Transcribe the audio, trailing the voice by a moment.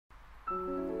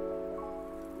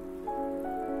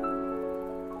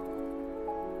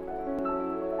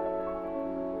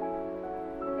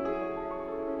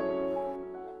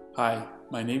Hi,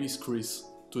 my name is Chris.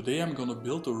 Today I'm gonna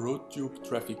build a road tube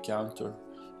traffic counter.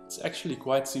 It's actually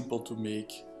quite simple to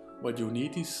make. What you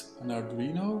need is an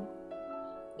Arduino,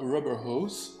 a rubber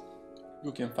hose,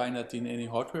 you can find that in any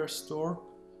hardware store,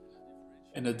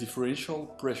 and a differential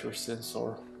pressure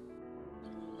sensor.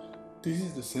 This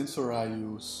is the sensor I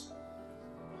use.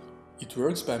 It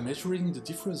works by measuring the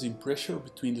difference in pressure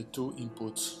between the two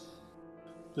inputs.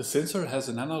 The sensor has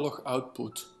an analog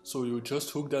output, so you just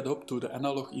hook that up to the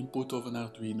analog input of an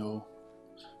Arduino.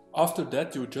 After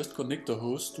that you just connect the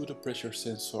hose to the pressure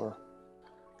sensor.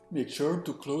 Make sure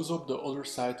to close up the other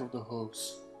side of the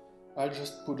hose. I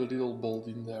just put a little bolt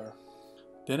in there.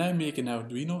 Then I make an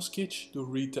Arduino sketch to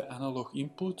read the analog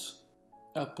input.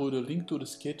 I'll put a link to the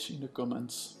sketch in the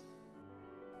comments.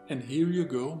 And here you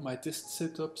go, my test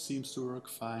setup seems to work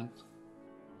fine.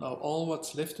 Now all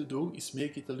what's left to do is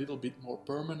make it a little bit more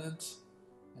permanent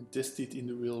and test it in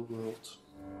the real world.